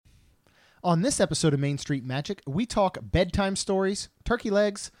On this episode of Main Street Magic, we talk bedtime stories, turkey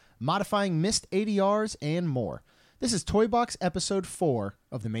legs, modifying missed ADRs, and more. This is Toy Box episode 4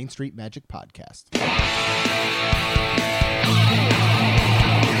 of the Main Street Magic podcast.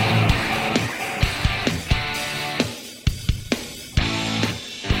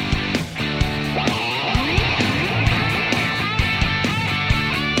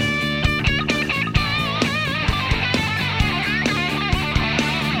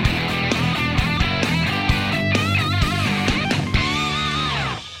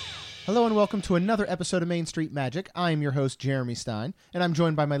 Hello and welcome to another episode of Main Street Magic. I'm your host, Jeremy Stein, and I'm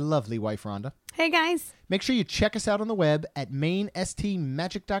joined by my lovely wife, Rhonda. Hey, guys. Make sure you check us out on the web at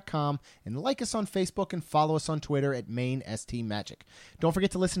mainstmagic.com and like us on Facebook and follow us on Twitter at mainstmagic. Don't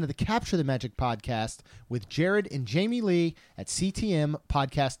forget to listen to the Capture the Magic podcast with Jared and Jamie Lee at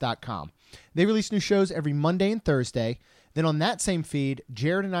ctmpodcast.com. They release new shows every Monday and Thursday. Then on that same feed,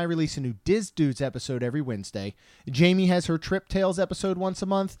 Jared and I release a new Diz Dudes episode every Wednesday. Jamie has her Trip Tales episode once a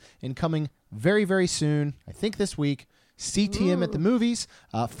month, and coming very, very soon, I think this week, CTM at the Movies.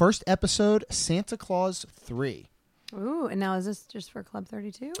 First episode, Santa Claus 3. Ooh, and now is this just for Club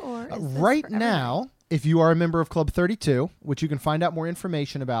 32? Or is this right for now, if you are a member of Club 32, which you can find out more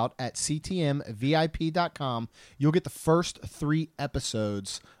information about at ctmvip.com, you'll get the first 3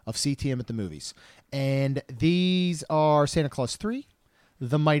 episodes of CTM at the Movies. And these are Santa Claus 3,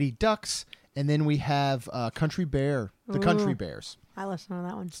 The Mighty Ducks, and then we have Country Bear, The Country Bears. I listened to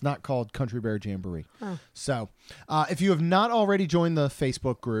that one. It's not called Country Bear Jamboree. Oh. So, if you have not already joined the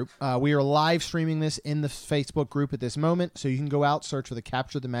Facebook group, we are live streaming this in the Facebook group at this moment, so you can go out, search for the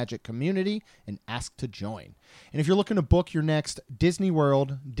Capture the Magic community, and ask to join. And if you're looking to book your next Disney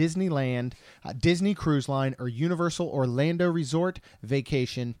World, Disneyland, Disney Cruise Line, or Universal Orlando Resort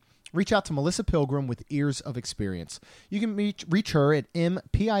vacation, reach out to Melissa Pilgrim with Ears of Experience. You can reach her at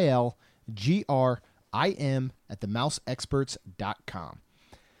mpilgrim@theMouseExperts.com.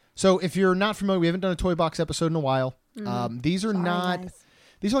 So if you're not familiar, we haven't done a Toy Box episode in a while. These are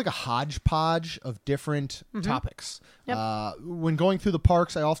These are like a hodgepodge of different topics. Yep. When going through the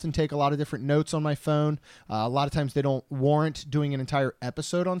parks, I often take a lot of different notes on my phone. A lot of times they don't warrant doing an entire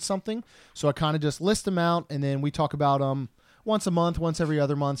episode on something. So I kind of just list them out, and then we talk about them once a month, once every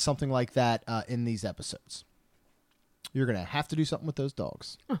other month, something like that in these episodes. You're going to have to do something with those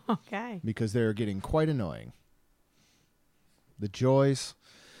dogs. Okay. Because they're getting quite annoying. The joys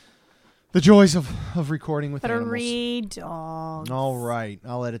of recording with animals. 3 dogs. All right.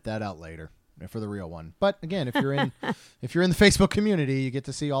 I'll edit that out later for the real one. But again, if you're in the Facebook community, you get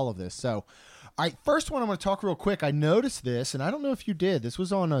to see all of this. So, all right, first one I'm going to talk real quick. I noticed this, and I don't know if you did. This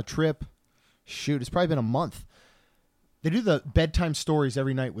was on a trip. Shoot, it's probably been a month. They do the bedtime stories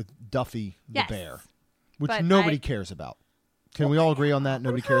every night with Duffy the bear, which nobody cares about. Can we all agree on that?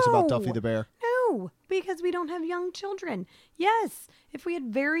 Nobody cares about Duffy the bear? No, because we don't have young children. Yes, if we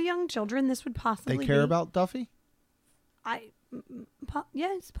had very young children, this would possibly They care about Duffy?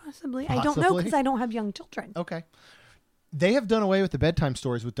 Yes, possibly. I don't know because I don't have young children. Okay. They have done away with the bedtime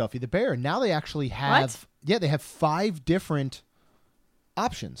stories with Duffy the bear. Now they actually have, they have 5 different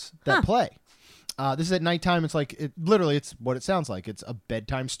options that play. This is at nighttime. It's like, it's what it sounds like. It's a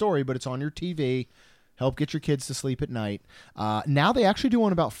bedtime story, but it's on your TV. Help get your kids to sleep at night. Now they actually do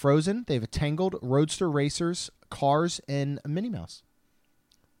one about Frozen. They have a Tangled, Roadster Racers, Cars, and a Minnie Mouse.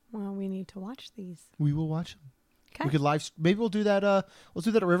 Well, we need to watch these. We will watch them. Okay. We could maybe we'll do that. Let's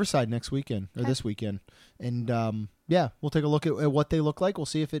do that at Riverside next weekend or this weekend. And we'll take a look at what they look like. We'll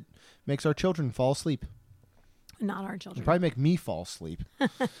see if it makes our children fall asleep. Not our children. It'll probably make me fall asleep.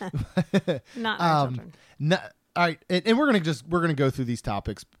 Not our children. All right, and we're gonna go through these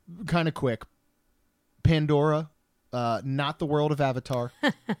topics kind of quick. Pandora, not the world of Avatar,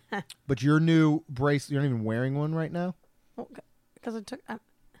 but your new bracelet. You're not even wearing one right now. Because it took.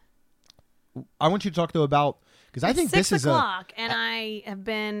 I want you to talk though about because I think this is 6 o'clock, and I have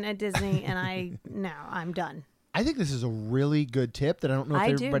been at Disney, and I'm done. I think this is a really good tip that I don't know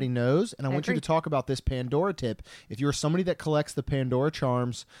if everybody knows, and I want you to talk about this Pandora tip. If you're somebody that collects the Pandora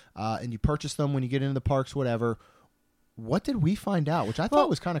charms and you purchase them when you get into the parks, whatever, what did we find out? Which I thought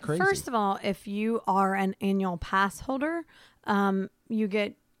was kind of crazy. First of all, if you are an annual pass holder, you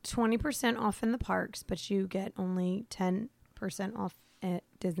get 20% off in the parks, but you get only 10% off at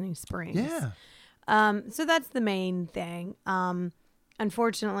Disney Springs. Yeah. So that's the main thing.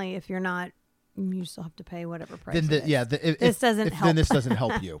 Unfortunately, if you're not, you still have to pay whatever price. This doesn't help. Then this doesn't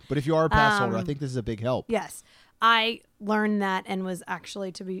help you. But if you are a pass holder, I think this is a big help. Yes. I learned that and was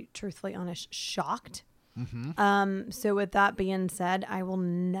actually, to be truthfully honest, shocked. Mm-hmm. So with that being said, I will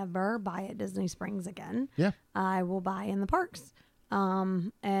never buy at Disney Springs again. Yeah. I will buy in the parks.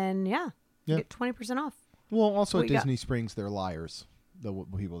 And yeah, Yeah. You get 20% off. Well, also What at you got? Disney Springs, they're liars. The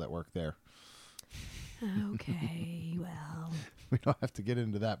people that work there. Okay, well. We don't have to get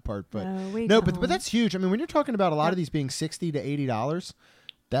into that part, but No, but that's huge. I mean, when you're talking about a lot of these being $60 to $80,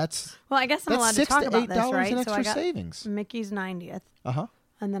 that's Well, I guess I'm allowed $6 to talk to about $8 this, right? in So extra I got savings. Mickey's 90th, Uh-huh.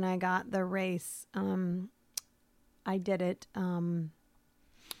 and then I got the race. I did it, Run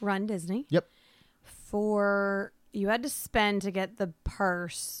Disney. Yep. You had to spend to get the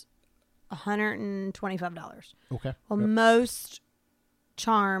purse $125. Okay. Well, Yep. most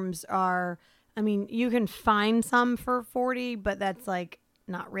charms are, I mean, you can find some for 40, but that's like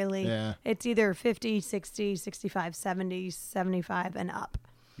not really. Yeah. It's either 50, 60, 65, 70, 75 and up.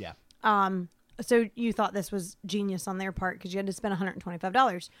 Yeah. So you thought this was genius on their part because you had to spend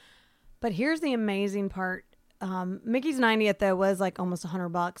 $125. But here's the amazing part. Mickey's 90th though was like almost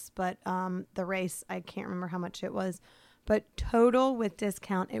 $100, but the race, I can't remember how much it was. But total with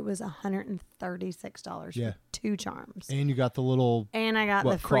discount, it was $136 Yeah. for 2 charms. And you got the little And I got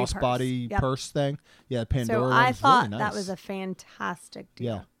the free crossbody purse. purse thing. Yeah, Pandora. So I one's thought really that nice. was a fantastic deal.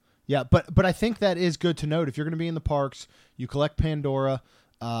 Yeah. Yeah, but I think that is good to note. If you're going to be in the parks, you collect Pandora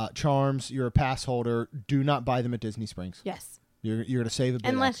charms, you're a pass holder, do not buy them at Disney Springs. Yes. You're going to save a bit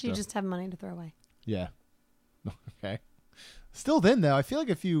Unless extra. you just have money to throw away. Yeah. Okay. Still then, though, I feel like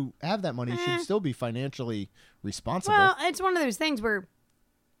if you have that money, you should still be financially responsible. Well, it's one of those things where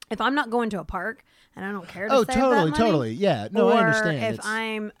if I'm not going to a park and I don't care to oh, save totally, that money, totally. Yeah. No, or I understand. if It's-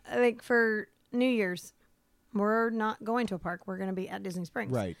 I'm like for New Year's, we're not going to a park. We're going to be at Disney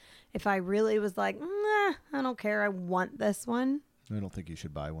Springs. Right. If I really was like, nah, I don't care. I want this one. I don't think you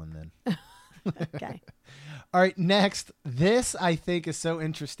should buy one then. Okay. All right, next. This I think is so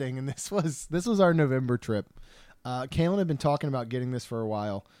interesting, and this was our November trip. Kaylin had been talking about getting this for a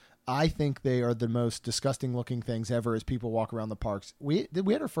while. I think they are the most disgusting looking things ever as people walk around the parks. We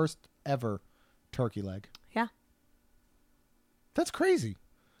had our first ever turkey leg. Yeah, That's crazy.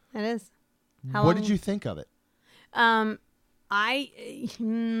 it is. What did you think of it?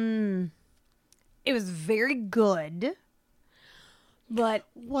 It was very good, but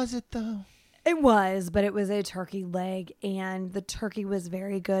Was it though? it was a turkey leg, and the turkey was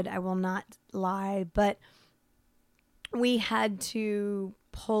very good. I will not lie, but we had to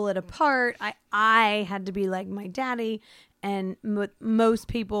pull it apart. I had to be like my daddy, and most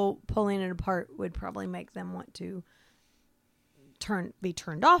people pulling it apart would probably make them want to be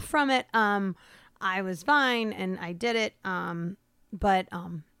turned off from it. I was fine and I did it. But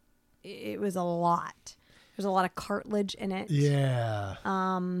it was a lot. There's a lot of cartilage in it. Yeah.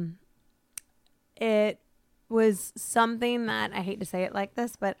 It was something that, I hate to say it like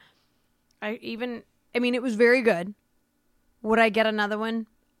this, but it was very good. Would I get another one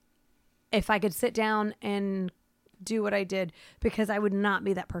if I could sit down and do what I did? Because I would not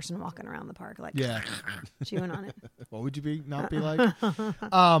be that person walking around the park like Yeah. chewing on it. What would you not be like?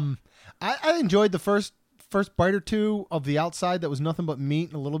 I enjoyed the first bite or two of the outside that was nothing but meat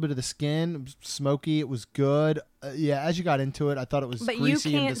and a little bit of the skin. It was smoky. It was good. As you got into it, I thought it was But you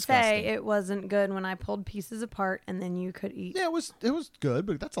greasy and can't disgusting. say it wasn't good when I pulled pieces apart and then you could eat. Yeah, it was good,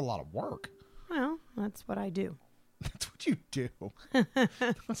 but that's a lot of work. Well, that's what I do. That's what you do.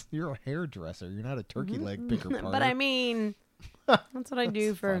 You're a hairdresser. You're not a turkey leg picker. But I mean, that's what I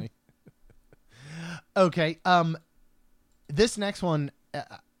do for. Funny. Okay. This next one,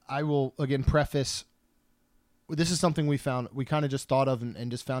 I will again preface. This is something we kind of just thought of and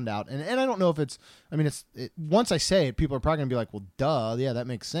just found out. And I don't know if once I say it, people are probably going to be like, well, duh. Yeah, that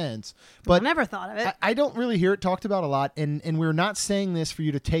makes sense. But I never thought of it. I don't really hear it talked about a lot. And we're not saying this for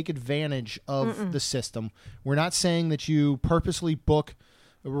you to take advantage of the system. We're not saying that you purposely book.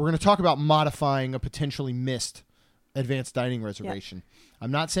 We're going to talk about modifying a potentially missed advanced dining reservation. Yep.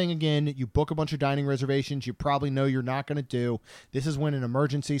 I'm not saying, again, you book a bunch of dining reservations you probably know you're not going to do. This is when an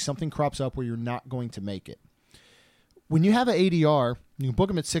emergency, something crops up where you're not going to make it. When you have an ADR, you can book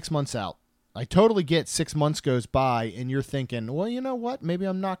them at 6 months out. I totally get 6 months goes by and you're thinking, well, you know what? Maybe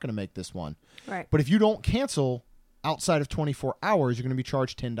I'm not going to make this one. Right. But if you don't cancel outside of 24 hours, you're going to be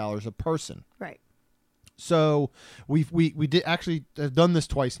charged $10 a person. Right. So we did actually have done this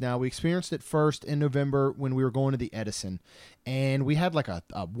twice now. We experienced it first in November when we were going to the Edison, and we had like a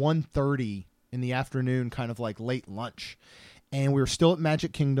 1:30 in the afternoon, kind of like late lunch, and we were still at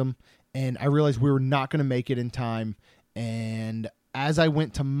Magic Kingdom, and I realized we were not going to make it in time. And as I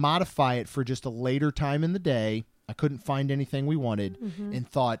went to modify it for just a later time in the day, I couldn't find anything we wanted, and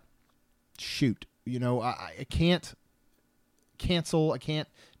thought, shoot, I can't cancel. I can't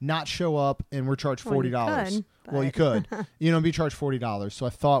not show up, and we're charged $40. Well, you could, be charged $40. So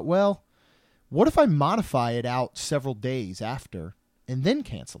I thought, well, what if I modify it out several days after and then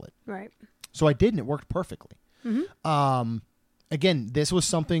cancel it? Right. So I did, and it worked perfectly. Again, this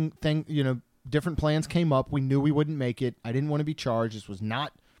was different plans came up. We knew we wouldn't make it. I didn't want to be charged. This was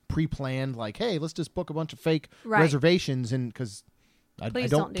not pre-planned, like, hey, let's just book a bunch of fake reservations, and because I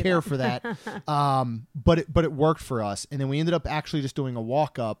don't care for that. But it worked for us, and then we ended up actually just doing a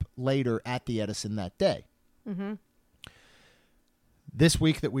walk-up later at the Edison that day. This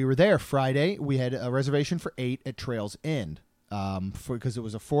week that we were there, Friday, we had a reservation for 8 at Trails End, because it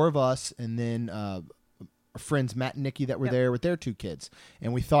was 4 of us, and then our friends Matt and Nikki that were there with their 2 kids.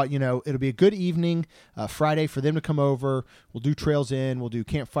 And we thought, it'll be a good evening Friday for them to come over. We'll do Trails End. We'll do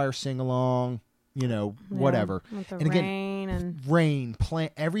campfire sing-along, whatever. With the and again, rain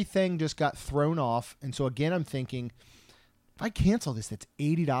everything just got thrown off. And so again, I'm thinking, if I cancel this, that's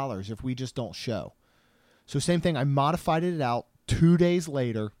 $80 if we just don't show. So same thing. I modified it out 2 days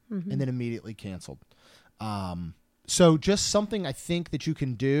later and then immediately canceled. So just something I think that you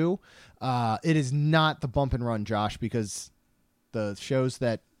can do. It is not the bump and run, Josh, because the shows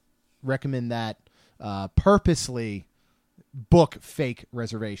that recommend that purposely book fake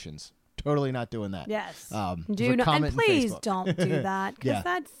reservations. Totally not doing that. Yes. Do not, and please don't do that, because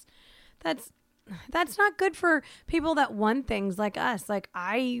that's not good for people that want things like us. Like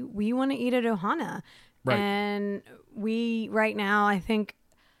we want to eat at Ohana, and we right now I think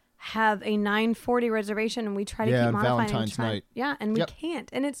have a 9:40 reservation, and we try to keep modifying Valentine's night. Yeah, and we can't.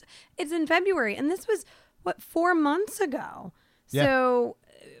 And it's in February, and this was 4 months ago. Yeah. So,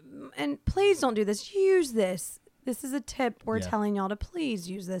 and please don't do this. Use this. This is a tip we're telling y'all to please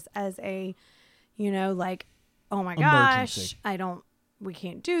use this as a, like, oh my emergency. gosh, we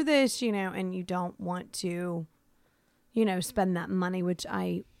can't do this, and you don't want to, spend that money, which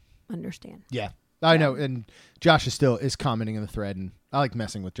I understand. Yeah. I know, and Josh is commenting in the thread, and I like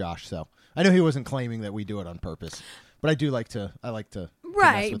messing with Josh, so I know he wasn't claiming that we do it on purpose, but I like to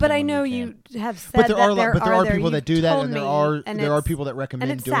right. But I know you have said but there are there people that do that, and there are people that and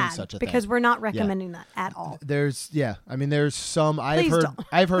recommend it's doing sad such a thing because we're not recommending that at all. There's some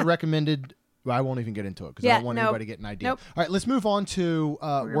I've heard recommended. Well, I won't even get into it because I don't want anybody to get an idea. Nope. All right, let's move on to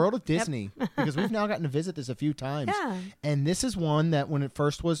World of Disney because we've now gotten to visit this a few times. Yeah. And this is one that when it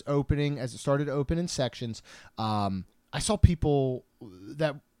first was opening, as it started to open in sections, I saw people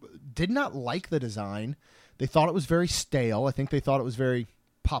that did not like the design. They thought it was very stale. I think they thought it was very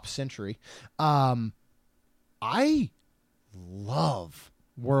pop century. I love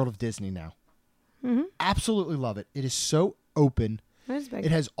World of Disney now. Absolutely love it. It is so open.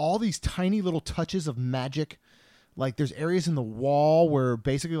 It has all these tiny little touches of magic. Like there's areas in the wall where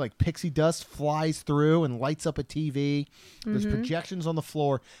basically like pixie dust flies through and lights up a TV. There's projections on the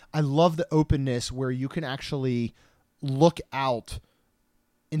floor. I love the openness where you can actually look out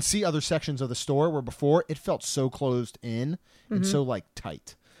and see other sections of the store where before it felt so closed in and so like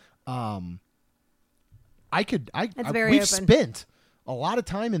tight. We've spent a lot of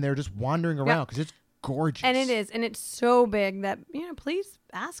time in there just wandering around because it's gorgeous. And it is, and it's so big that please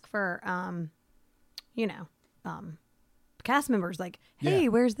ask for cast members, like, hey,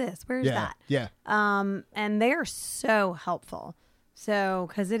 where's this, where's that, and they are so helpful. So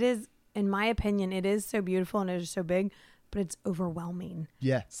because it is, in my opinion, it is so beautiful and it is so big, but it's overwhelming.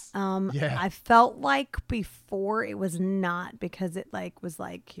 I felt like before it was not, because it was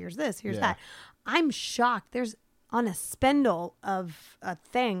here's this, here's that. I'm shocked. There's on a spindle of a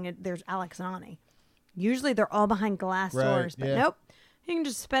thing, there's Alex and Ani. Usually they're all behind glass doors, but nope. You can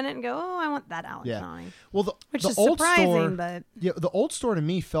just spin it and go, oh, I want that Alex and Ani. Well, which the is old surprising, store, but the old store to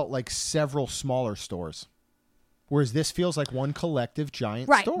me felt like several smaller stores, whereas this feels like one collective giant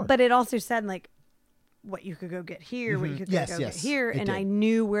store. Right, but it also said like what you could go get here, what you could go get here, and I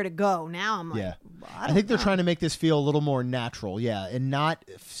knew where to go. Now I'm like, well, I think they're trying to make this feel a little more natural, and not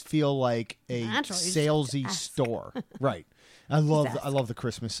feel like a salesy store. Right. I love the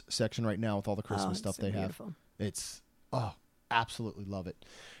Christmas section right now with all the Christmas stuff they have. Beautiful. It's absolutely love it.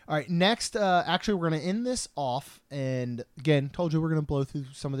 All right, next, actually we're going to end this off, and again, told you we're going to blow through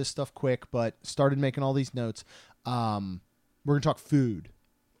some of this stuff quick, but started making all these notes. We're going to talk food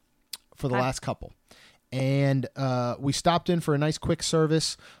for the last couple. And we stopped in for a nice quick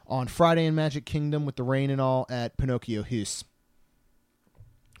service on Friday in Magic Kingdom with the rain and all at Pinocchio Hus.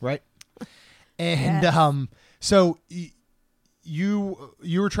 Right? And so you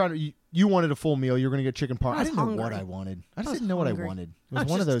were trying to you wanted a full meal. You were going to get chicken parm. I didn't know what I wanted. I just didn't know what I wanted. It was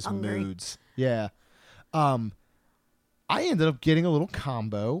one of those moods. Yeah. I ended up getting a little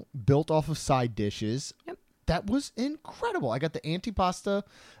combo built off of side dishes. Yep. That was incredible. I got the antipasto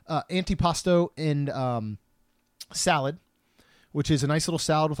and salad, which is a nice little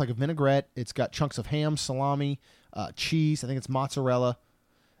salad with like a vinaigrette. It's got chunks of ham, salami, cheese. I think it's mozzarella.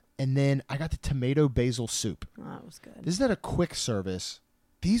 And then I got the tomato basil soup. Oh, that was good. This is at a quick service.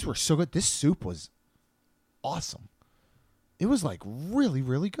 These were so good. This soup was awesome. It was like really,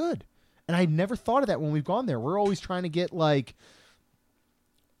 really good. And I never thought of that when we've gone there. We're always trying to get like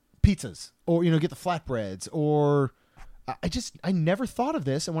pizzas or, get the flatbreads or I never thought of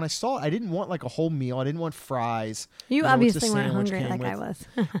this. And when I saw it, I didn't want like a whole meal. I didn't want fries. You what the obviously weren't sandwich hungry came like with. I was.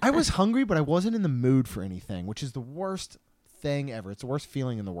 I was hungry, but I wasn't in the mood for anything, which is the worst thing ever. It's the worst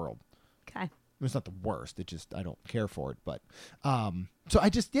feeling in the world. Okay. It's not the worst. It just, I don't care for it. But, so I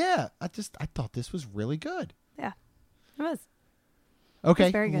thought this was really good. Yeah, it was.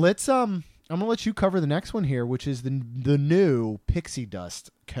 Okay. very good. Let's, I'm going to let you cover the next one here, which is the new Pixie Dust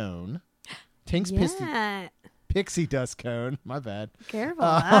cone. Tink's Yeah. Pixie Dust cone. My bad. Careful.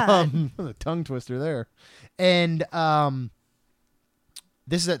 That. A tongue twister there. And,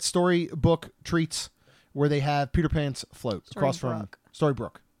 this is at Storybook Treats where they have Peter Pan's float across from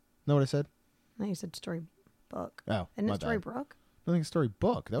Storybrooke. Know what I said? No, you said Storybook. Oh, Isn't my it bad. Storybrooke? I think it's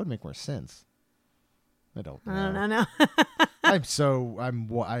Storybook. That would make more sense. I don't know. No.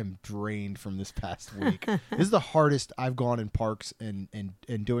 I'm drained from this past week. This is the hardest I've gone in parks and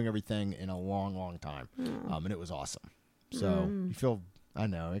doing everything in a long, long time. And it was awesome. So you feel, I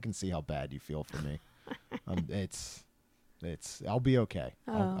know, I can see how bad you feel for me. I'll be okay.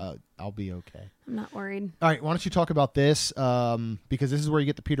 I'll be okay. I'm not worried. All right, why don't you talk about this? Because this is where you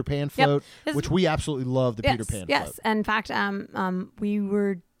get the Peter Pan float, which we absolutely love. The Peter Pan float. Yes, in fact, we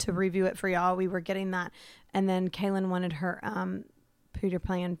were to review it for y'all. We were getting that, and then Kaylin wanted her Peter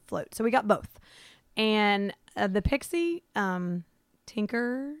Pan float, so we got both. And the Pixie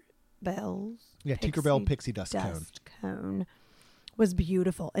Tinkerbell's Tinkerbell Pixie Dust cone was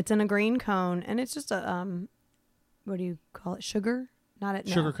beautiful. It's in a green cone, and it's just a what do you call it? Sugar? Not a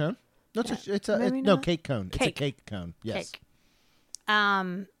sugar cone. No, it's a cake cone. It's a cake cone. Yes.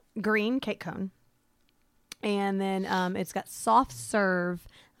 Cake. Green cake cone. And then it's got soft serve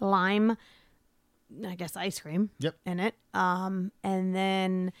lime, I guess ice cream in it. And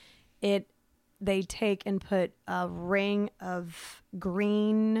then they take and put a ring of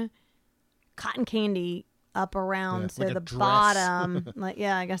green cotton candy up around so like the dress. bottom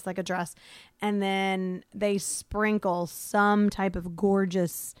I guess like a dress, and then they sprinkle some type of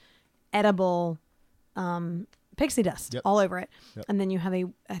gorgeous edible pixie dust all over it, and then you have I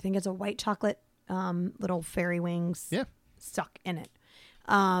think it's a white chocolate little fairy wings stuck in it.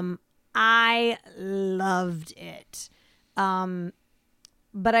 I loved it,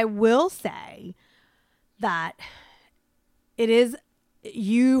 but I will say that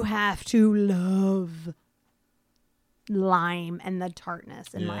you have to love lime and the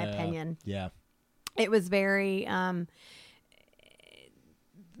tartness, in my opinion. Yeah. It was very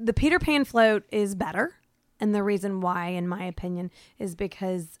the Peter Pan float is better, and the reason why, in my opinion, is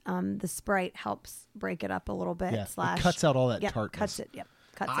because the Sprite helps break it up a little bit. Yeah. It cuts out all that tartness. Cuts it. Yep.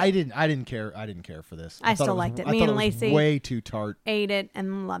 I didn't care for this. I still liked it. Me and Lacey way too tart. Ate it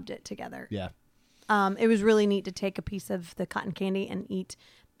and loved it together. Yeah. It was really neat to take a piece of the cotton candy and eat.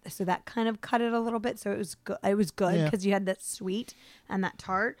 So that kind of cut it a little bit. So it was good. It was good because you had that sweet and that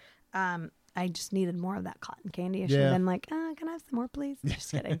tart. I just needed more of that cotton candy. I should have been like, can I have some more, please?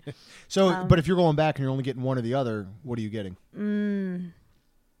 Just kidding. So, but if you're going back and you're only getting one or the other, what are you getting?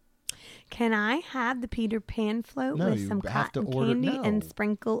 Can I have the Peter Pan float with some cotton candy and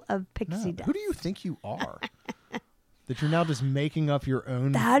sprinkle of pixie dust? Who do you think you are? That you're now just making up your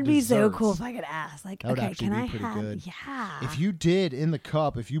own That'd be so desserts. cool if I could ask. Like, That would okay, actually can be I pretty have? good. Yeah. If you did in the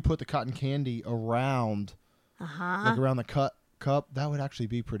cup, if you put the cotton candy around, like around the cup, that would actually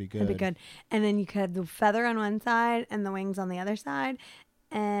be pretty good. That'd be good. And then you could have the feather on one side and the wings on the other side,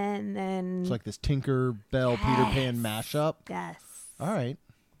 and then It's like this Tinker Bell Peter Pan mashup. Yes. All right,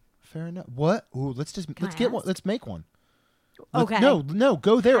 fair enough. What? Ooh, let's get one. Let's make one. Okay. No,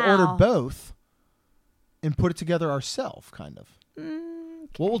 go there, How? order both, and put it together ourselves, kind of.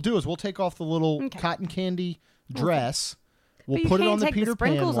 What we'll do is we'll take off the little cotton candy dress. We'll put it on the Peter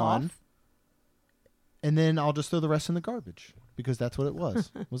Pan one, and then I'll just throw the rest in the garbage because that's what it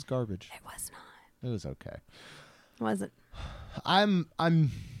was. It was garbage. It was not. It was okay. Was it? I'm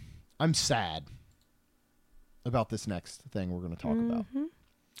sad about this next thing we're going to talk about.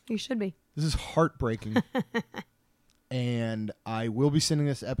 You should be. This is heartbreaking, and I will be sending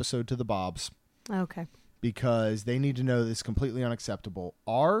this episode to the Bobs. Okay. Because they need to know this is completely unacceptable.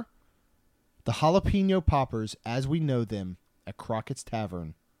 Are the jalapeno poppers, as we know them at Crockett's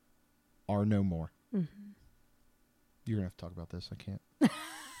Tavern, are no more? Mm-hmm. You're going to have to talk about this. I can't.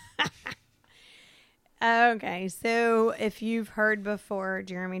 Okay. So if you've heard before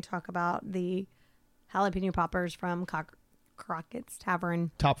Jeremy talk about the jalapeno poppers from Crockett's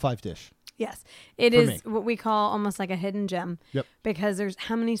Tavern. Top 5 dish. Yes. It For is me. what we call almost like a hidden gem. Yep. Because there's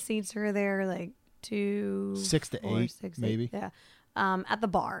how many seats are there? Like 6 to 8, maybe. Yeah. At the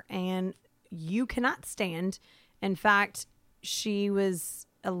bar. And you cannot stand. In fact, she was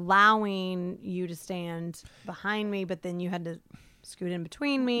allowing you to stand behind me, but then you had to scoot in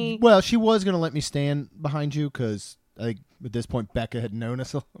between me. Well, she was going to let me stand behind you because I think at this point Becca had known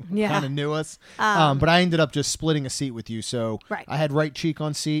us, Yeah. kind of knew us. But I ended up just splitting a seat with you. So Right. I had right cheek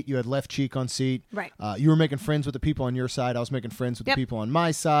on seat. You had left cheek on seat. Right. You were making friends with the people on your side. I was making friends with Yep. the people on my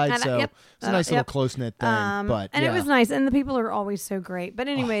side. And, So yep. it's a nice little Yep. close-knit thing. But and yeah. it was nice. And the people are always so great. But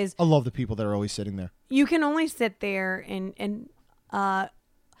anyways, I love the people that are always sitting there. you can only sit there and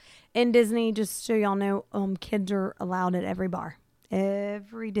in Disney, just so y'all know, kids are allowed at every bar.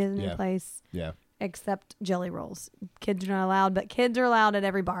 Every Disney Yeah. place. Yeah. Except Jelly Rolls. Kids are not allowed, but kids are allowed at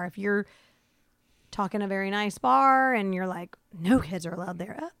every bar. If you're talking a very nice bar and you're like, no kids are allowed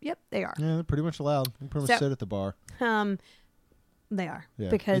there. Yep, they are. Yeah, they're pretty much allowed. They pretty much So- sit at the bar. They are. Yeah.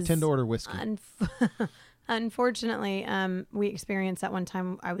 Because they tend to order whiskey. unfortunately, we experienced that one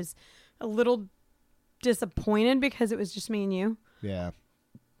time. I was a little disappointed because it was just me and you. Yeah.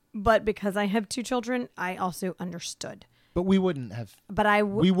 But because I have 2 children, I also understood. But we wouldn't have But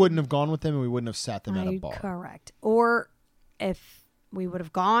we wouldn't have gone with them and we wouldn't have sat them at a bar. Correct. Or if we would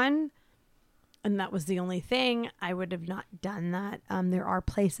have gone and that was the only thing, I would have not done that. There are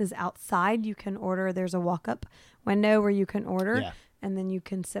places outside you can order. There's a walk-up window where you can order, Yeah. and then you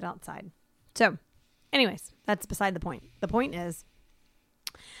can sit outside. So, anyways, that's beside the point. The point is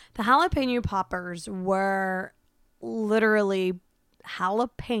the jalapeno poppers were literally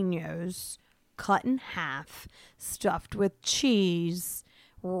jalapenos cut in half, stuffed with cheese,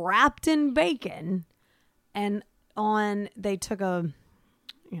 wrapped in bacon, and they took a,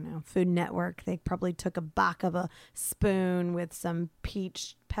 Food Network, they probably took a back of a spoon with some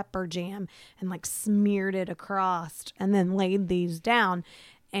peach pepper jam and like smeared it across and then laid these down,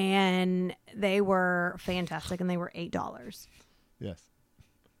 and they were fantastic, and they were $8. Yes.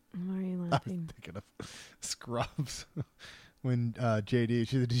 Why are you I was laughing? thinking of Scrubs when JD,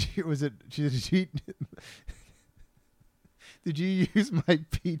 did you use my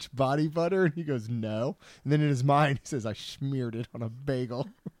peach body butter? And he goes, no. And then in his mind, he says, I smeared it on a bagel.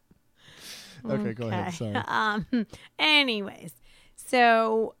 Okay, go ahead. Sorry. Anyways,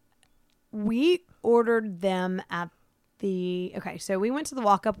 so we ordered them at so we went to the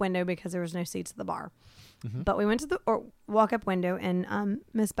walk-up window because there was no seats at the bar. Mm-hmm. But we went to the walk-up window, and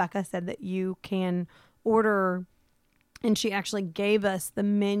Miss Becca said that you can order, and she actually gave us the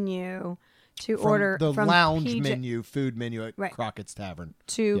menu to order the from lounge PJ menu, food menu at Right. Crockett's Tavern.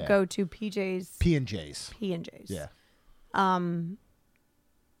 to Yeah. go to PJ's P&J's. P&J's. Yeah.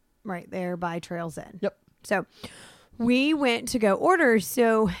 Right there by Trails End. Yep. So we went to go order.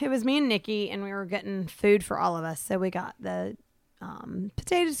 So it was me and Nikki, and we were getting food for all of us. So we got the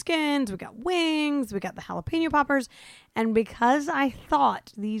potato skins, we got wings, we got the jalapeno poppers. And because I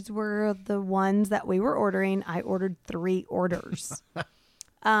thought these were the ones that we were ordering, I ordered 3 orders.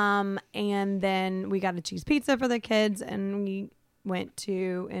 And then we got a cheese pizza for the kids, and we went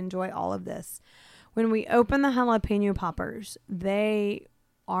to enjoy all of this. When we opened the jalapeno poppers, they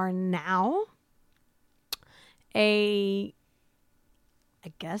are now I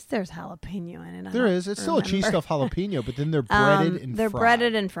guess there's jalapeno in it. There is. It's still a cheese stuffed jalapeno, but then they're breaded and they're fried.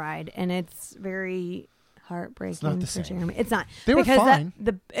 breaded and fried, and it's very heartbreaking It's not the for same. Jeremy. It's not. They were because fine.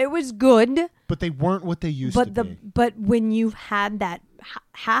 It was good, But they weren't what they used to be. but when you had that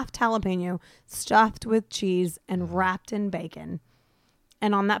half jalapeno stuffed with cheese and wrapped in bacon,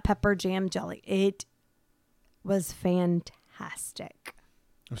 and on that pepper jam jelly, it was fantastic.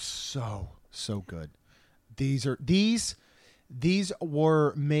 It was so good. These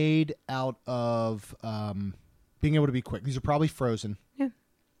were made out of being able to be quick. These are probably frozen. Yeah.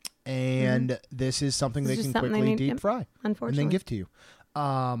 And this is something This they is can just something they quickly need, deep yep, fry and Unfortunately, then give to you.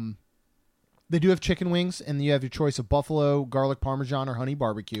 They do have chicken wings, and you have your choice of buffalo, garlic parmesan, or honey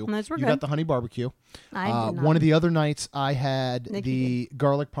barbecue. And those were you good. got the honey barbecue. I did not. One of the other nights, I had Nikki the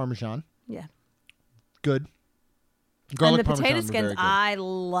garlic parmesan. Yeah. Good. And Garlic the potato parmesan were very skins good. I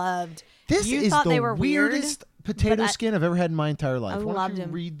loved. This You is thought the they were weird, weirdest potato but skin I've ever had in my entire life. I Why don't loved you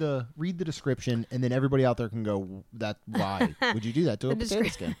them. read the description, and then everybody out there can go, "That why would you do that to a potato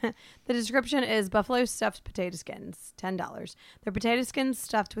skin?" The description is buffalo stuffed potato skins, $10. They're potato skins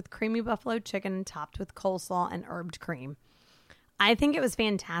stuffed with creamy buffalo chicken topped with coleslaw and herbed cream. I think it was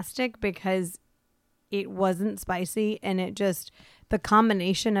fantastic because it wasn't spicy, and the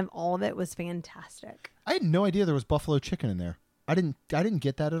combination of all of it was fantastic. I had no idea there was buffalo chicken in there. I didn't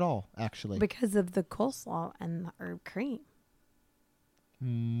get that at all, actually. Because of the coleslaw and the herb cream.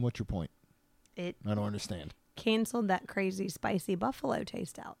 What's your point? It I don't understand. canceled that crazy spicy buffalo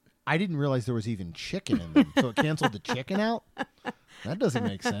taste out. I didn't realize there was even chicken in them, so it canceled the chicken out. That doesn't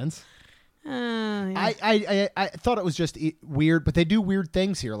make sense. Yeah. I thought it was just weird, but they do weird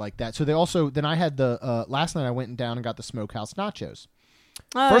things here like that. So they also then I had the last night I went down and got the smokehouse nachos.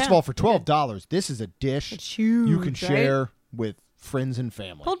 First of all, for $12, this is a dish It's huge, you can right? share with friends and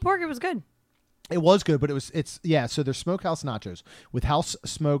family. Pulled pork, it was good. It was good, but so there's smokehouse nachos with house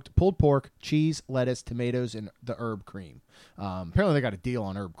smoked pulled pork, cheese, lettuce, tomatoes, and the herb cream. Apparently they got a deal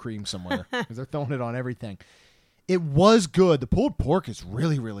on herb cream somewhere because they're throwing it on everything. It was good. The pulled pork is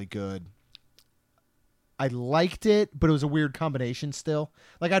really, really good. I liked it, but it was a weird combination still.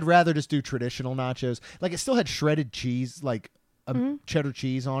 Like, I'd rather just do traditional nachos. Like, it still had shredded cheese, like cheddar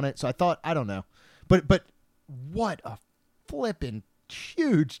cheese on it. So I thought, I don't know. But what a flippin'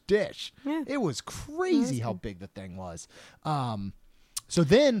 huge dish. Yeah. It was crazy how big the thing was. So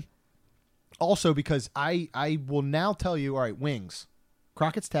then, also because I will now tell you, all right, wings.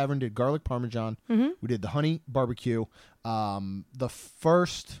 Crockett's Tavern did garlic parmesan. We did the honey barbecue. The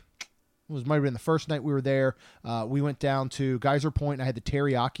first... might have been the first night we were there. We went down to Geyser Point, and I had the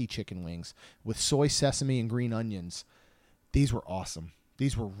teriyaki chicken wings with soy sesame and green onions. These were awesome.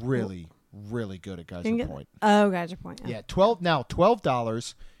 These were really, really good at Geyser Point. Oh, Geyser Point. Yeah,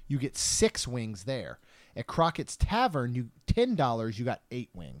 $12. You get 6 wings there. At Crockett's Tavern, $10. You got 8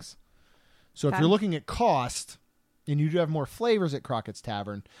 wings. So if you're looking at cost, and you do have more flavors at Crockett's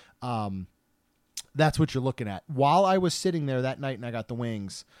Tavern, that's what you're looking at. While I was sitting there that night and I got the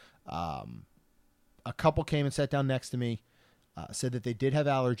wings. A couple came and sat down next to me, said that they did have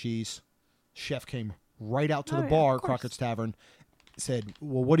allergies. Chef came right out to the bar, Crockett's Tavern, said,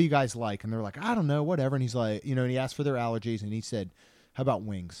 well, what do you guys like? And they're like, I don't know, whatever. And he's like, and he asked for their allergies, and he said, how about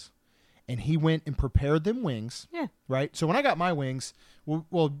wings? And he went and prepared them wings. Yeah. Right? So when I got my wings,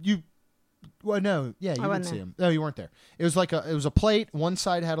 you didn't see them. No, you weren't there. It was like it was a plate. One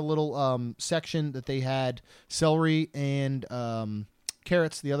side had a little section that they had celery and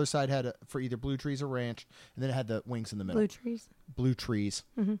carrots. The other side had for either blue trees or ranch, and then it had the wings in the middle. Blue trees.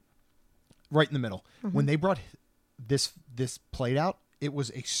 Mm-hmm. Right in the middle. Mm-hmm. When they brought this plate out, it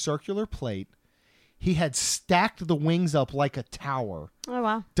was a circular plate. He had stacked the wings up like a tower. Oh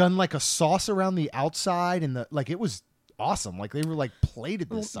wow! Done like a sauce around the outside, and it was awesome. Like they were like plated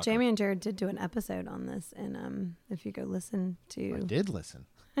this sucker. Jamie and Jared did do an episode on this, and if you go listen to, I did listen.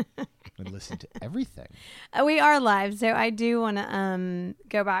 I listen to everything. We are live, so I do want to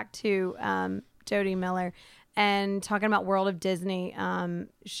go back to Jody Miller and talking about World of Disney.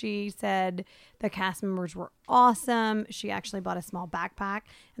 She said the cast members were awesome. She actually bought a small backpack,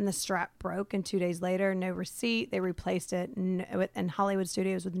 and the strap broke, and 2 days later, no receipt. They replaced it in Hollywood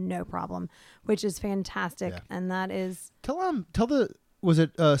Studios with no problem, which is fantastic. Yeah. And that is was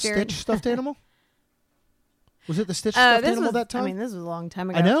it Stitch stuffed animal? Was it the Stitch stuffed animal that time? I mean, this was a long time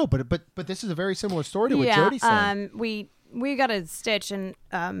ago. I know, but this is a very similar story to what Jody said. We got a Stitch, and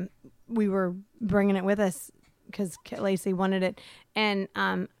we were bringing it with us because Lacey wanted it, and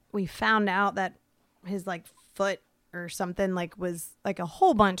we found out that his foot or something was a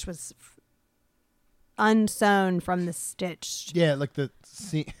whole bunch was unsewn from the stitch. Yeah, I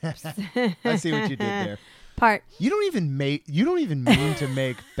see what you did there. Part. You don't even mean to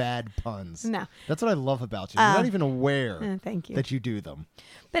make bad puns. No. That's what I love about you. You're not even aware thank you. that you do them.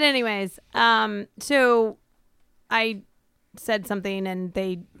 But anyways, so I said something and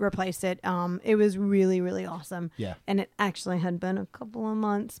they replaced it. It was really, really awesome. Yeah. And it actually had been a couple of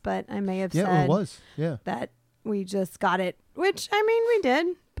months, but I may have said it was. Yeah. that we just got it, which I mean we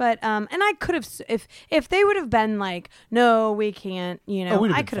did. But and I could have if they would have been like, no, we can't,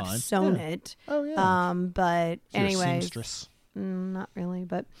 I could have sewn it. Oh yeah. But so anyways, seamstress. Not really.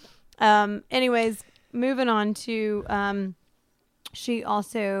 But anyways, moving on to she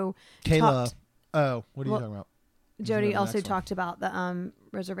also Kayla. What are you talking about? Jody also talked about the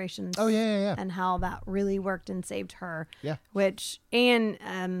reservations. Oh yeah. And how that really worked and saved her. Yeah.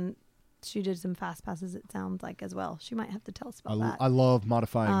 And she did some fast passes, it sounds like, as well. She might have to tell us about that. I love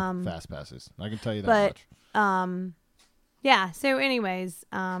modifying fast passes. I can tell you that much. Yeah. So anyways.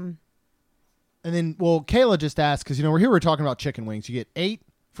 And then, Kayla just asked, because, we're talking about chicken wings. You get 8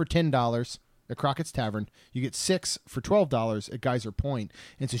 for $10 at Crockett's Tavern. You get 6 for $12 at Geyser Point.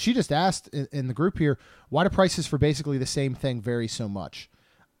 And so she just asked in the group here, why do prices for basically the same thing vary so much?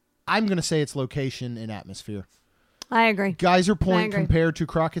 I'm going to say it's location and atmosphere. I agree. Geyser I Point agree. compared to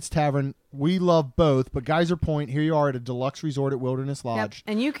Crockett's Tavern, we love both, but Geyser Point, here you are at a deluxe resort at Wilderness Yep. Lodge.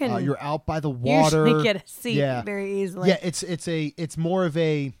 And you can You're out by the water. usually get a seat Yeah. very easily. Yeah, it's more of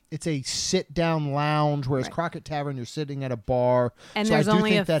a sit down lounge, whereas Right. Crockett Tavern you're sitting at a bar. And so there's I do only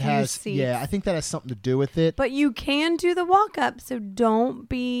think a that few has seats. I think that has something to do with it. But you can do the walk up, so don't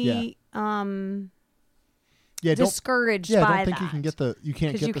be Yeah, don't discouraged yeah, by don't think that. you can get the you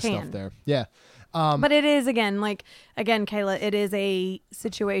can't 'Cause get you the can. stuff there. Yeah. But it is again, Kayla, it is a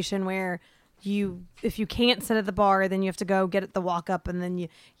situation where if you can't sit at the bar, then you have to go get it the walk up, and then you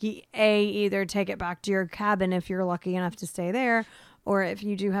either take it back to your cabin if you're lucky enough to stay there, or if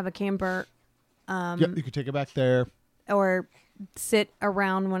you do have a camper, Yep, you could take it back there. or sit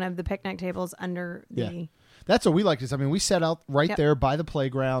around one of the picnic tables under the. Yeah. That's what we liked. Is I mean, we sat out right Yep. there by the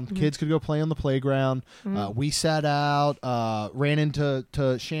playground. Mm-hmm. Kids could go play on the playground. We sat out. Ran into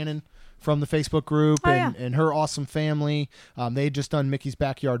Shannon from the Facebook group Oh, and her awesome family. They had just done Mickey's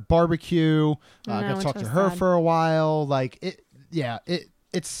Backyard Barbecue. I know, Got to which talk to was her sad. for a while. Like it. Yeah.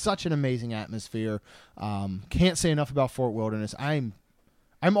 It's such an amazing atmosphere. Can't say enough about Fort Wilderness. I'm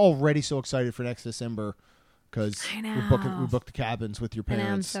already so excited for next December. Because I we know. booked the cabins with your I know, I'm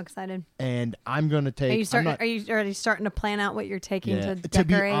parents, so excited. and I'm going to take. Are you already starting to plan out what you're taking Yeah. to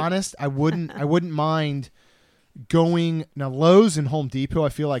decorate? be honest, I wouldn't mind going now. Lowe's and Home Depot, I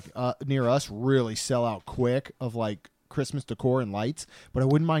feel like near us really sell out quick of like Christmas decor and lights. But I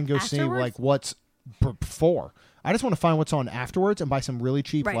wouldn't mind seeing Afterwards? like what's before. I just want to find what's on afterwards and buy some really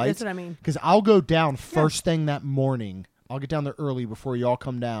cheap Right, lights. that's what I mean. Because I'll go down first thing that morning. I'll get down there early before y'all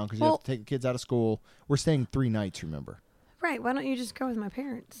come down because you have Well- to take the kids out of school. We're staying 3 nights, remember? Right. Why don't you just go with my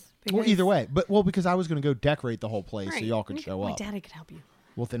parents? Well, either way. Because I was going to go decorate the whole place so Right. y'all could show My up. daddy could help you.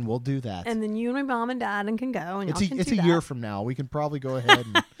 Well, then we'll do that. And then you and my mom and dad can go, and It's y'all can it's do a that. year from now. We can probably go ahead.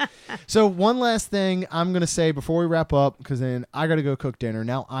 So one last thing I'm going to say before we wrap up, because then I got to go cook dinner.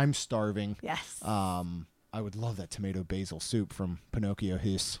 Now I'm starving. Yes. I would love that tomato basil soup from Pinocchio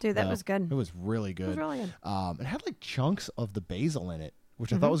His. Dude, that was good. It was really good. It was really good. It had like chunks of the basil in it,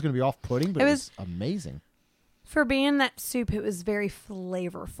 which I thought was going to be off-putting, but It it was- was amazing. For being that soup, it was very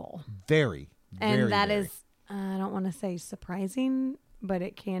flavorful. Very, very, And that very. is, I don't want to say surprising, but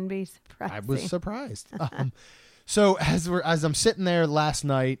it can be surprising. I was surprised. So as I'm sitting there last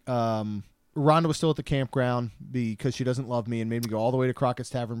night, Rhonda was still at the campground because she doesn't love me and made me go all the way to Crockett's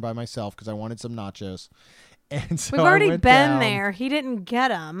Tavern by myself because I wanted some nachos. And so We've I already went been down. there. He didn't get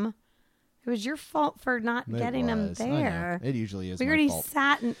them. It was your fault for not It getting them was. I know. there. It usually is We my already fault.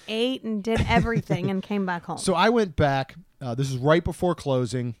 sat and ate and did everything and came back home. So I went back. This is right before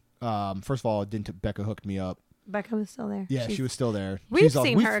closing. First of all, Becca hooked me up. Becca was still there. Yeah, she was still there. We've She's awesome.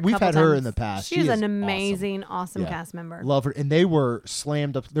 seen her. We've couple had her times. in the past. She She is an awesome. amazing, awesome Yeah. cast member. Love her. And they were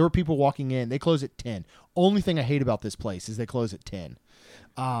slammed up. There were people walking in. They close at 10. Only thing I hate about this place is they close at 10.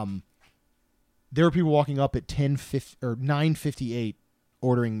 There were people walking up at 9:58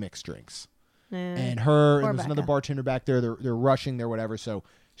 ordering mixed drinks. And her and there's another Becca. bartender back there. They're rushing. They're whatever. So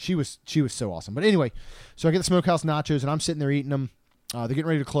she was so awesome. But anyway, so I get the smokehouse nachos and I'm sitting there eating them. They're getting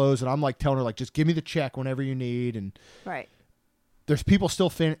ready to close and I'm like telling her like just give me the check whenever you need. And Right. there's people still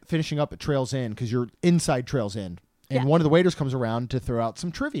finishing up at Trails Inn because you're inside Trails Inn. And Yeah. one of the waiters comes around to throw out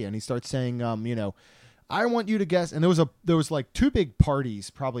some trivia and he starts saying, I want you to guess. And there was like 2 big parties,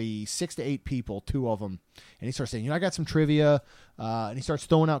 probably 6 to 8 people, 2 of them. And he starts saying, I got some trivia. And he starts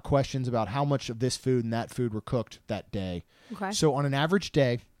throwing out questions about how much of this food and that food were cooked that day. Okay. So on an average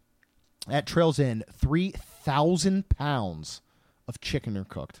day at Trails Inn, 3,000 pounds of chicken are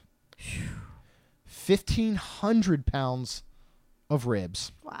cooked. 1,500 pounds of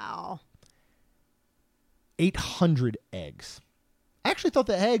ribs. Wow. 800 eggs. I actually thought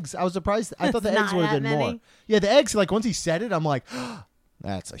the eggs, I was surprised. I thought the It's eggs not would have that been more. many. Yeah, the eggs, like once he said it, I'm like,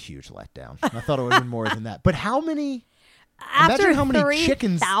 that's a huge letdown. I thought it would have been more than that. But how many? After Imagine how many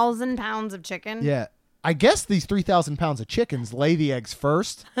chickens- 3,000 pounds of chicken. Yeah. I guess these 3,000 pounds of chickens lay the eggs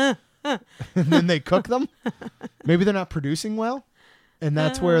first and then they cook them. Maybe they're not producing well. And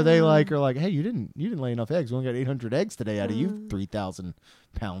that's where they are like, hey, you didn't lay enough eggs. We only got 800 eggs today out of you, 3,000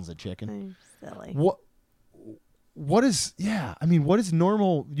 pounds of chicken. Silly. What is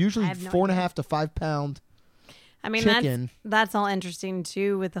normal? Usually I have no 4.5 to 5 pound. I mean, chicken. that's all interesting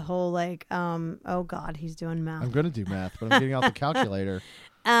too with the whole like, oh God, he's doing math. I'm going to do math, but I'm getting out the calculator.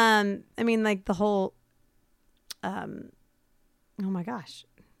 I mean, like the whole, oh my gosh,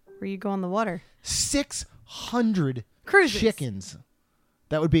 where you go on the water? 600 Cruises. chickens.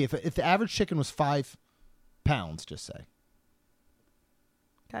 That would be if the average chicken was 5 pounds, just say.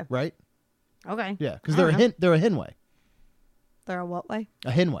 Okay. Right? Okay. Yeah, because I they're don't know. they're a henway. They're a what way?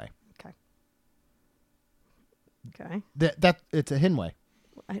 A henway. Okay. Okay. That it's a Henway.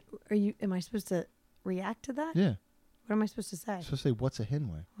 Am I supposed to react to that? Yeah. What am I supposed to say? I'm supposed to say, what's a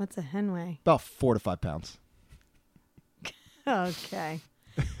Henway? What's a Henway? About 4 to 5 pounds. Okay.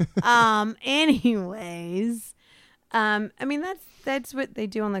 Anyways, I mean that's what they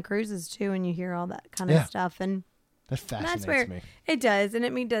do on the cruises too, and you hear all that kind of stuff, and that fascinates that's where me. It does, and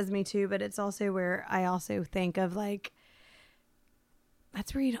it does me too. But it's also where I also think of like,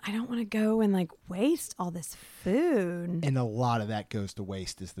 that's where I don't want to go and like waste all this food. And a lot of that goes to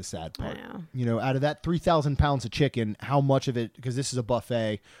waste is the sad part. I know. You know, out of that 3,000 pounds of chicken, how much of it, because this is a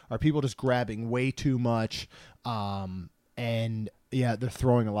buffet, are people just grabbing way too much? And yeah, they're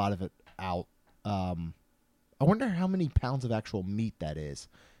throwing a lot of it out. I wonder how many pounds of actual meat that is,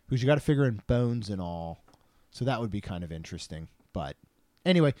 because you got to figure in bones and all. So that would be kind of interesting. But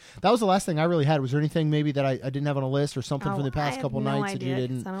anyway, that was the last thing I really had. Was there anything maybe that I didn't have on a list or something from the past couple nights that you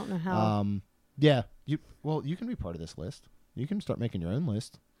didn't? I don't know how. Yeah, you can be part of this list. You can start making your own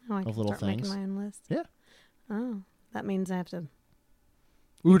list I of little start things. making my own list. Yeah. Oh, that means I have to.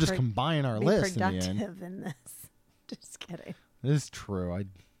 We would just combine our be list in the end. productive in this. Just kidding. This is true. I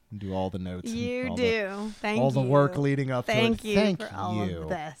do all the notes. You and do. Thank you. all the work leading up to it. Thank you Thank for all of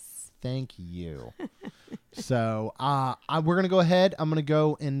this. Thank you. So we're going to go ahead. I'm going to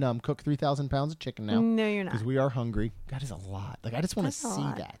go and cook 3,000 pounds of chicken now. No, you're not. Because we are hungry. That is a lot. Like, I just want to That's a see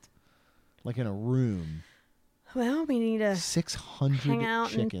lot. that. Like in a room. Well, we need to 600 hang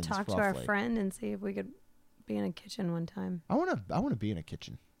out chickens, and talk to roughly. our friend and see if we could be in a kitchen one time. I want to be in a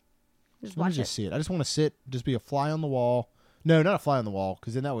kitchen. Just Let me watch just it. see it. I just want to sit, just be a fly on the wall. No, not a fly on the wall,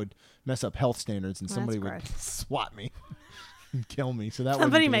 because then that would mess up health standards and Well, somebody that's would gross. swat me and kill me. So that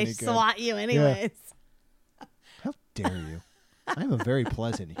Somebody wouldn't do may any good. swat you anyways. How dare you? I am a very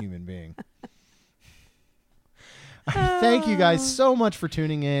pleasant human being. Thank you guys so much for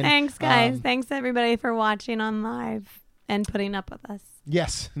tuning in. Thanks, guys. Thanks, everybody, for watching on live and putting up with us.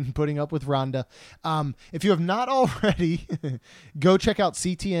 Yes, putting up with Rhonda. If you have not already, go check out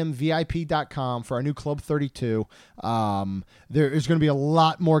ctmvip.com for our new Club 32. There is going to be a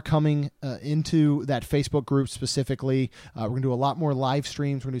lot more coming into that Facebook group specifically. We're going to do a lot more live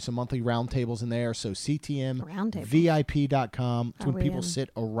streams. We're going to do some monthly roundtables in there. So ctmvip.com. It's when people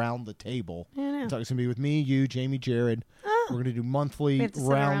sit around the table. I know. It's going to be with me, you, Jamie, Jared. We're going to do monthly We have to sit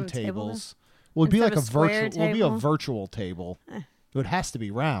around a table, roundtables. Well, it'd be Instead like of a a square virtual. It'll be a table? virtual table. It has to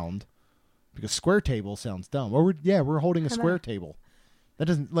be round because square table sounds dumb. Or we're holding a square table. That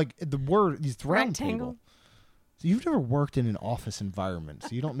doesn't like the word. It's round Rectangle. table. So you've never worked in an office environment, so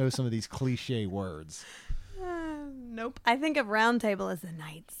you don't know some of these cliche words. Nope. I think of round table as the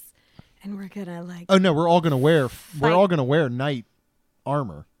knights, and we're gonna like. Oh no, we're all gonna wear Fight. knight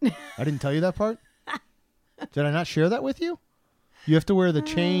armor. I didn't tell you that part. Did I not share that with you? You have to wear the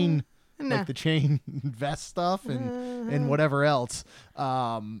chain. No. Like the chain vest stuff and whatever else.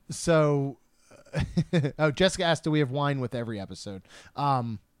 So, Jessica asked, do we have wine with every episode?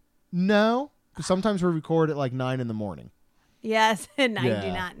 No. Sometimes we record at like 9 in the morning. Yes, and I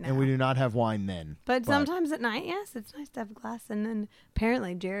do not know. And we do not have wine then. But sometimes at night, yes, it's nice to have a glass. And then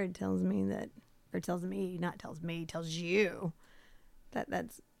apparently Jared tells me tells you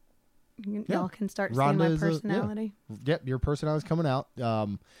that's, y'all can start seeing my personality. Yep, your personality's coming out.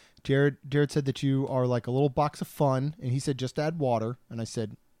 Jared said that you are like a little box of fun, and he said just add water, and I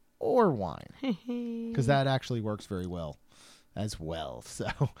said or wine, because that actually works very well as well. So,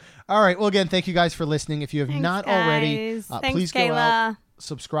 all right. Well, again, thank you guys for listening. If you have not already, please go out,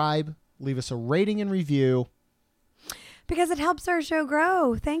 subscribe, leave us a rating and review, because it helps our show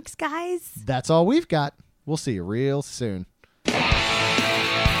grow. Thanks, guys. That's all we've got. We'll see you real soon.